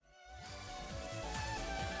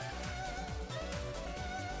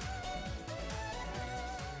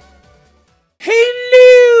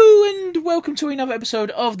welcome to another episode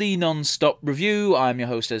of the Non-Stop Review. I'm your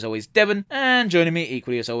host, as always, Devon, and joining me,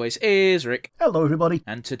 equally as always, is Rick. Hello, everybody.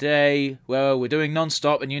 And today, well, we're doing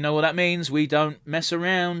non-stop, and you know what that means. We don't mess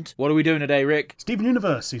around. What are we doing today, Rick? Steven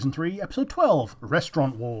Universe, Season 3, Episode 12,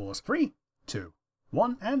 Restaurant Wars. 3, 2,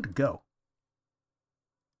 1, and go.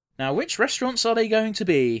 Now, which restaurants are they going to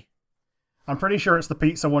be? I'm pretty sure it's the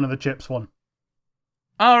pizza one and the chips one.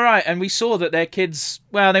 All right, and we saw that their kids,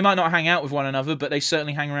 well, they might not hang out with one another, but they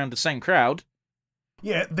certainly hang around the same crowd.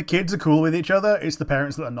 Yeah, the kids are cool with each other, it's the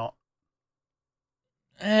parents that are not.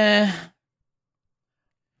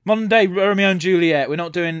 Modern day Romeo and Juliet. We're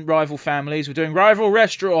not doing rival families, we're doing rival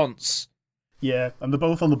restaurants. Yeah, and they're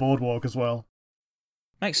both on the boardwalk as well.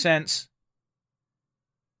 Makes sense.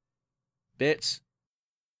 Bits.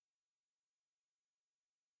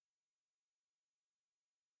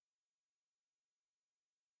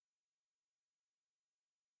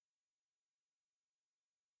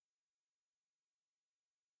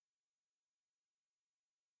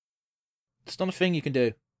 It's not a thing you can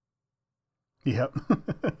do. Yep.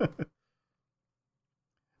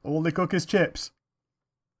 All they cook is chips.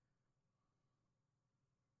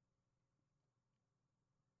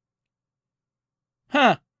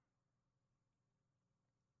 Huh.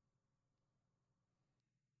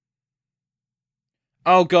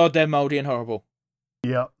 Oh god, they're mouldy and horrible.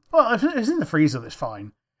 Yeah. Well, if it's in the freezer, that's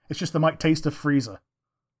fine. It's just they might taste of freezer.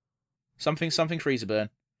 Something freezer burn.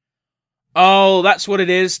 Oh, that's what it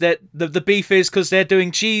is. That the beef is because they're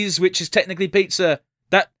doing cheese, which is technically pizza.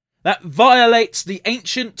 That violates the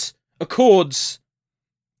ancient accords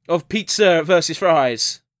of pizza versus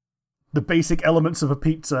fries. The basic elements of a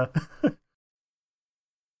pizza.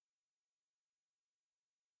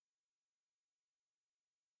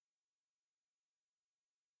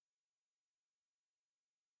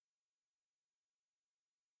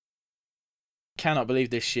 Cannot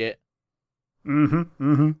believe this shit.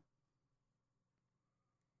 Mm-hmm.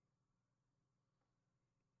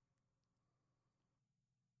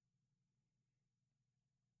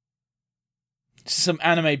 This is some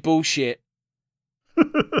anime bullshit.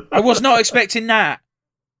 I was not expecting that.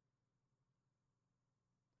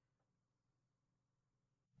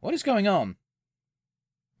 What is going on?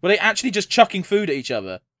 Were they actually just chucking food at each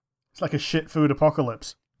other? It's like a shit food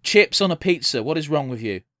apocalypse. Chips on a pizza. What is wrong with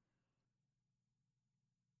you?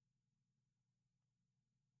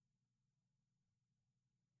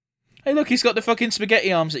 Hey, look, he's got the fucking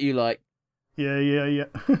spaghetti arms that you like. Yeah.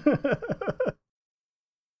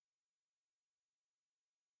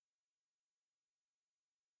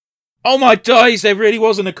 Oh my days, there really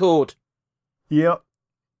was an accord. Yep.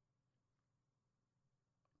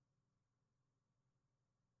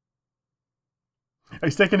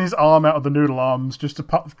 He's taking his arm out of the noodle arms just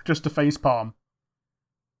to face palm.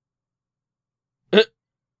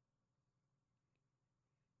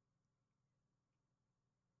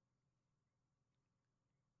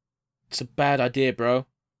 It's a bad idea, bro.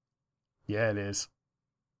 Yeah, it is.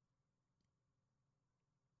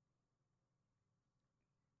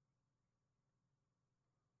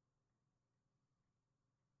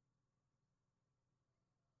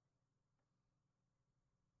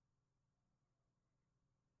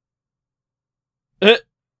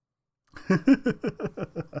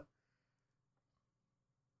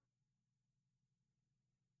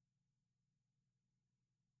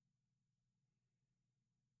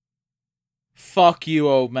 Fuck you,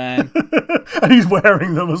 old man. And he's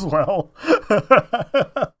wearing them as well.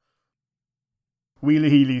 Wheelie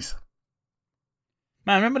Heelys.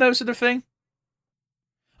 Man, remember those are the thing?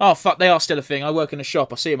 Oh, fuck, they are still a thing. I work in a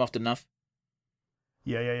shop. I see them often enough.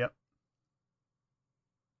 Yeah.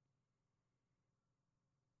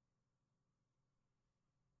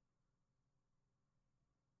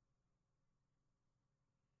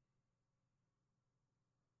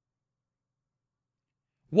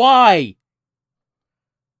 Why?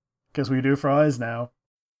 Because we do fries now.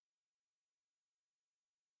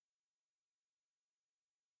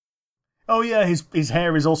 Oh yeah, his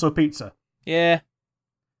hair is also pizza. Yeah.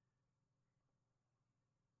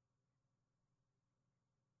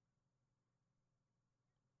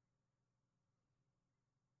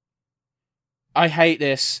 I hate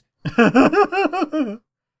this.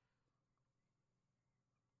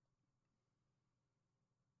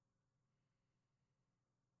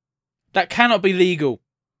 That cannot be legal.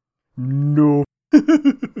 No.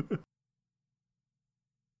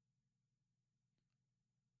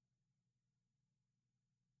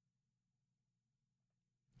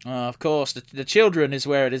 Of course, the children is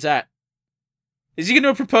where it is at. Is he going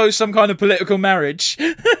to propose some kind of political marriage?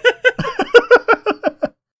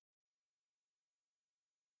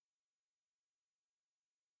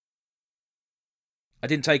 I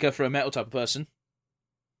didn't take her for a metal type of person.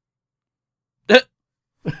 I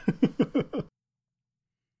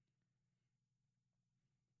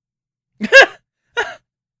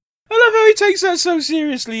love how he takes that so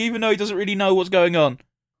seriously, even though he doesn't really know what's going on.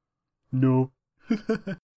 No.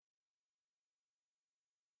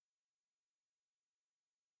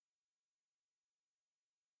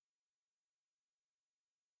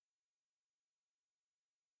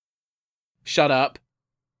 Shut up.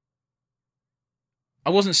 I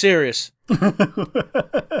wasn't serious.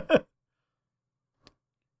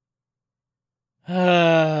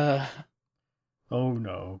 Oh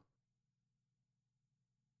no.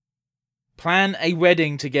 Plan a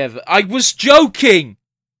wedding together. I was joking!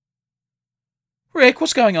 Rick,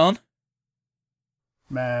 what's going on?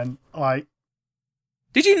 Man,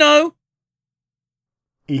 Did you know?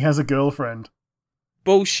 he has a girlfriend.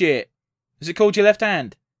 Bullshit. Is it called your left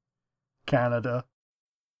hand? Canada.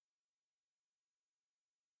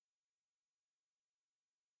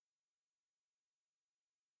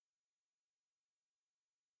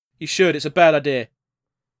 You should, it's a bad idea.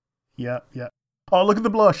 Yeah. Oh, look at the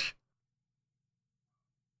blush.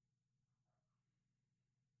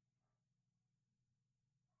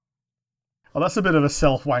 Oh, that's a bit of a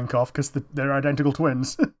self-wank off, because they're identical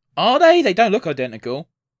twins. Are they? They don't look identical.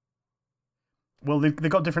 Well, they've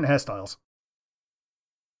got different hairstyles.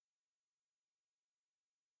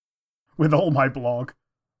 With all my blog.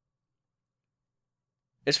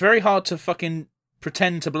 It's very hard to fucking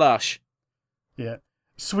pretend to blush. Yeah.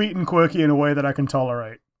 Sweet and quirky in a way that I can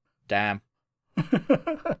tolerate. Damn.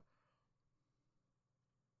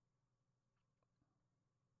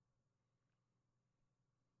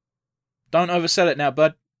 Don't oversell it now,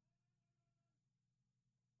 bud.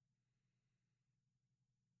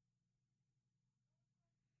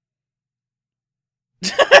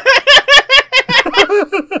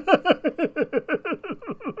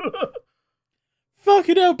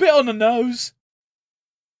 Fucking hell, bit on the nose.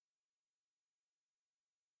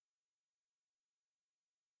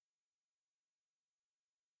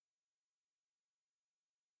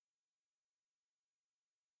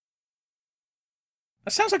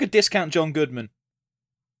 That sounds like a discount John Goodman.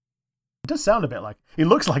 It does sound a bit like... He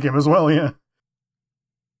looks like him as well, yeah.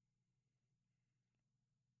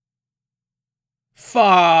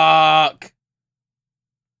 Fuck!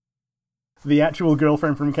 The actual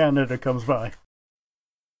girlfriend from Canada comes by.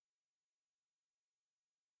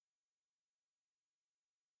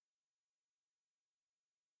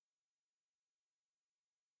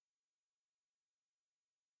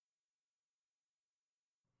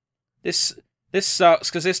 This sucks,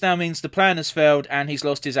 because this now means the plan has failed and he's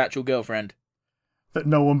lost his actual girlfriend. That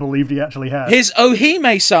no one believed he actually had. His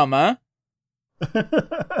Ohime-sama?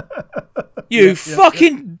 You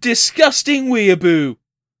fucking disgusting weeaboo!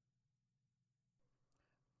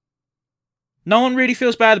 No one really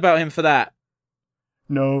feels bad about him for that.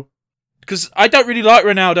 No. Because I don't really like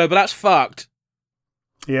Ronaldo, but that's fucked.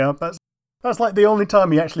 Yeah, that's like the only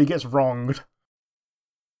time he actually gets wronged.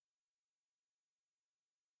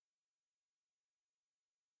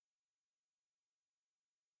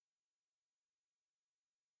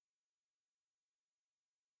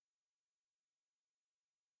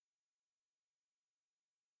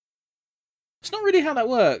 It's not really how that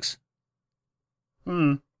works.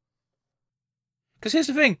 Hmm. Because here's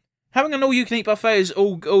the thing. Having an all-you-can-eat buffet is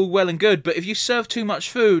all well and good, but if you serve too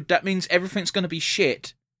much food, that means everything's going to be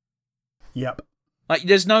shit. Yep. Like,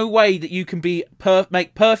 there's no way that you can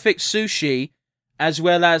make perfect sushi as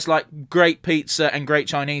well as, like, great pizza and great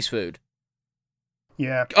Chinese food.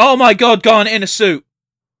 Yeah. Oh my god, gone in a suit!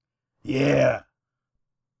 Yeah.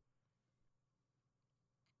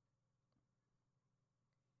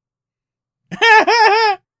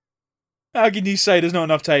 How can you say there's not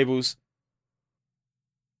enough tables?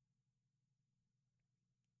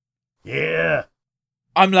 Yeah.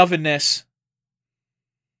 I'm loving this.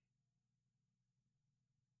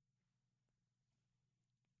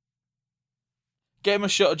 Get him a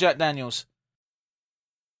shot of Jack Daniels.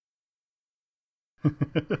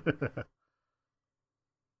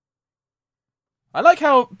 I like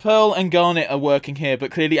how Pearl and Garnet are working here,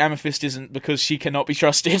 but clearly Amethyst isn't because she cannot be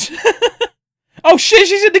trusted. Oh shit,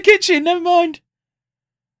 she's in the kitchen, never mind.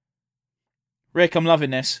 Rick, I'm loving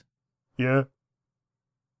this. Yeah.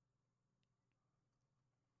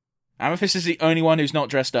 Amethyst is the only one who's not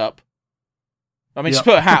dressed up. I mean, Yep. she's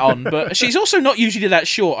put a hat on, but she's also not usually that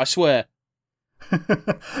short, I swear.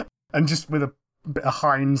 And just with a bit of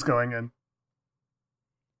Heinz going in.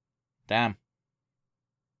 Damn.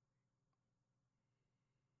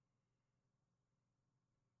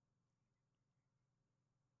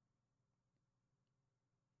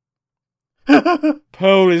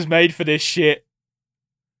 Pearl is made for this shit.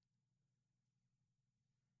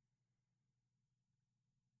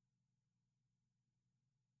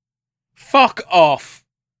 Fuck off.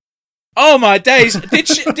 Oh my days.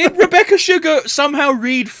 Did Rebecca Sugar somehow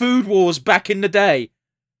read Food Wars back in the day?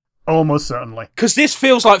 Almost certainly. Because this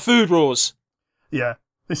feels like Food Wars. Yeah,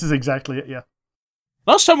 this is exactly it, yeah.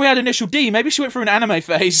 Last time we had Initial D, maybe she went through an anime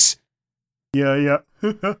phase. Yeah.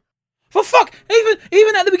 For fuck,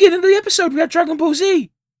 even at the beginning of the episode, we had Dragon Ball Z.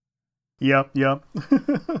 Yeah.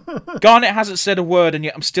 Garnet hasn't said a word, and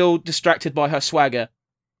yet I'm still distracted by her swagger.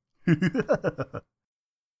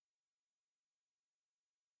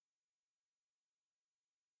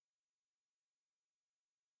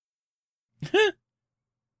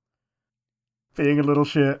 Being a little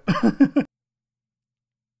shit.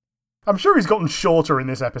 I'm sure he's gotten shorter in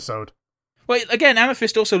this episode. Wait, again,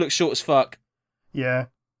 Amethyst also looks short as fuck. Yeah.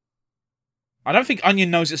 I don't think Onion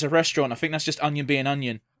knows it's a restaurant. I think that's just Onion being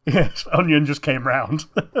Onion. Yes, Onion just came round.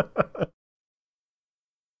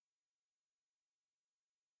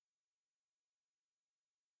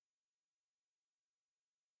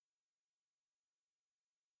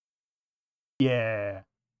 Yeah.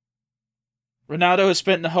 Ronaldo has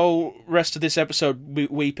spent the whole rest of this episode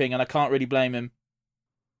weeping, and I can't really blame him.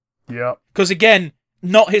 Yep. Because, again,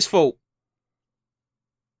 not his fault.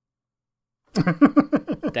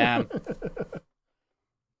 Damn.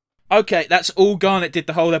 Okay, that's all Garnet did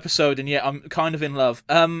the whole episode, and yet I'm kind of in love.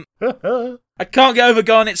 I can't get over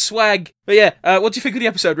Garnet's swag. But yeah, what do you think of the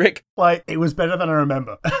episode, Rick? Like, it was better than I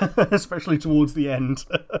remember. Especially towards the end.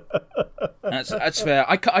 That's fair.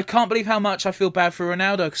 I can't believe how much I feel bad for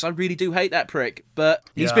Ronaldo, because I really do hate that prick. But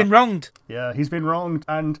he's been wronged. Yeah, he's been wronged.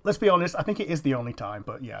 And let's be honest, I think it is the only time,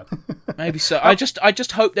 but yeah. Maybe so. I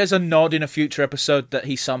just hope there's a nod in a future episode that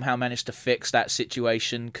he somehow managed to fix that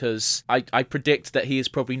situation, because I predict that he is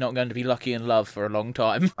probably not going to be lucky in love for a long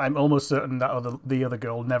time. I'm almost certain that the other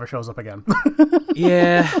girl never shows up again.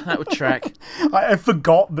 Yeah, that would track. I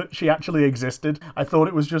forgot that she actually existed. I thought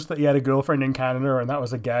it was just that he had a girlfriend in Canada, and that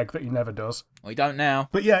was a gag that he never does. We don't now.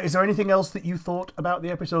 But yeah, is there anything else that you thought about the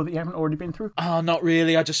episode that you haven't already been through? Oh, not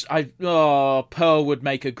really. Pearl would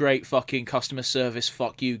make a great fucking customer service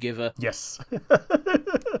fuck you giver. Yes.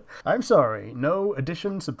 I'm sorry. No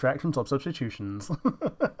additions, subtractions, or substitutions.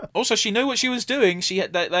 Also, she knew what she was doing. She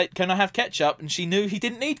had like, can I have ketchup? And she knew he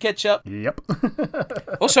didn't need ketchup. Yep.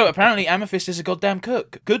 Also, apparently, Amethyst is a goddamn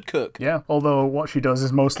cook. Good cook. Yeah, although what she does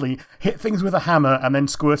is mostly hit things with a hammer and then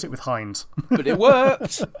squirt it with Heinz. But it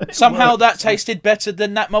worked. Somehow that tasted better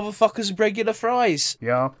than that motherfucker's regular fries.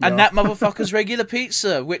 Yeah. And that motherfucker's regular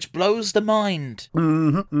pizza, which blows the mind.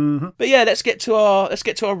 Mm-hmm. But yeah, let's get to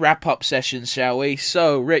our wrap-up session, shall we?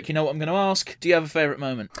 So, Rick, you know what I'm going to ask? Do you have a favourite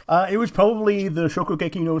moment? It was probably the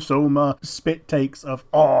Shokugeki no Soma spit takes of,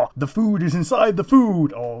 the food is inside the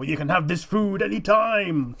food, or you can have this food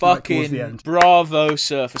anytime. Fucking bravo,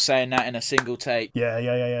 sir, for saying that in a single take.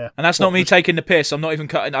 Yeah. And that's not me taking the piss. I'm not even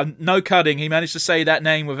cutting. I'm no cutting. He managed to say that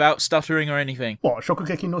name without stuttering or anything. What,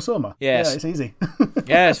 Shokugeki no Soma? Yes. Yeah, it's easy.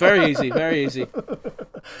 Yeah, it's very easy, very easy.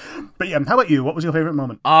 But yeah, how about you? What was your favourite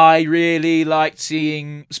moment? I really liked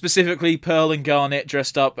seeing, specifically, Pearl and Garnet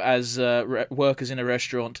dressed up as workers in a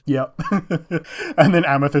restaurant. Yep. And then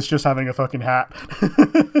Amethyst just having a fucking hat.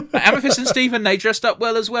 Amethyst and Stephen, they dressed up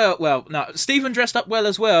well as well. Well, no, Stephen dressed up well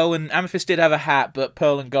as well, and Amethyst did have a hat, but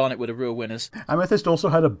Pearl and Garnet were the real winners. Amethyst also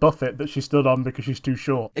had a buffet that she stood on because she's too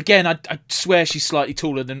short. Again, I swear she's slightly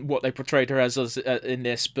taller than what they portrayed her as in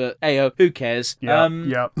this, but ayo, who cares?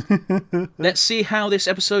 Yeah. Let's see how this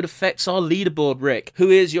episode affects our leaderboard, Rick. Who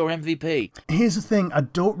is your MVP? Here's the thing, I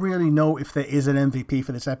don't really know if there is an MVP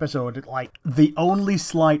for this episode. Like, the only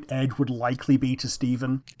slight edge would likely be to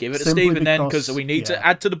Stephen. Give it to Stephen then, because we need to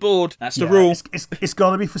add to the board. That's the rule. It's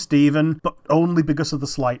got to be for Stephen, but only because of the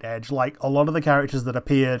slight edge. Like, a lot of the characters that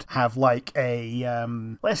appeared have like a,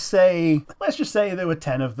 let's just say there were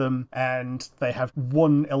 10 of them, and they have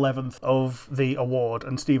 1/11th of the award,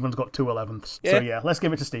 and Stephen's got 2/11ths. Yeah. So yeah, let's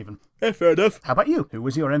give it to Stephen. Yeah, fair enough. How about you? Who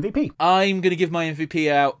was your MVP? I'm going to give my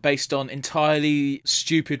MVP out based on entirely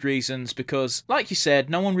stupid reasons because, like you said,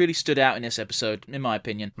 no one really stood out in this episode, in my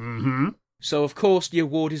opinion. Mm-hmm. So, of course, the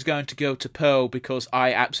award is going to go to Pearl because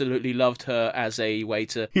I absolutely loved her as a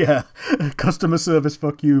waiter. Yeah, customer service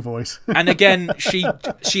fuck you voice. And again, she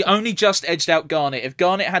only just edged out Garnet. If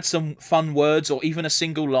Garnet had some fun words or even a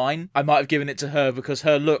single line, I might have given it to her because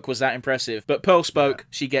her look was that impressive. But Pearl spoke,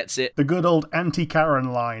 she gets it. The good old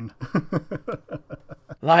anti-Karen line.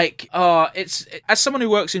 Like, as someone who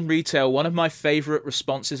works in retail, one of my favorite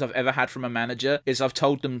responses I've ever had from a manager is I've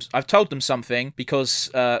told them something because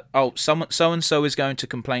someone so and so is going to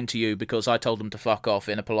complain to you because I told them to fuck off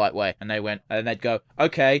in a polite way, and they'd go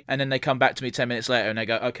okay, and then they come back to me 10 minutes later and they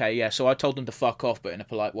go, okay, yeah, so I told them to fuck off but in a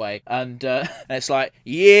polite way, and it's like,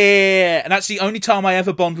 yeah, and that's the only time I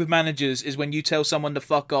ever bond with managers is when you tell someone to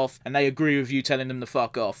fuck off and they agree with you telling them to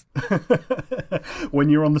fuck off. When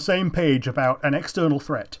you're on the same page about an external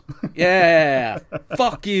threat. Yeah,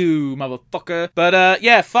 fuck you, motherfucker. But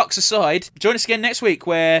yeah, fucks aside, join us again next week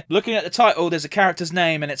where, looking at the title, there's a character's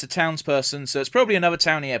name and it's a townsperson, so it's probably another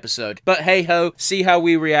townie episode. But hey ho, see how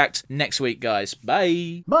we react next week, guys.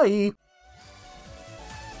 Bye. Bye.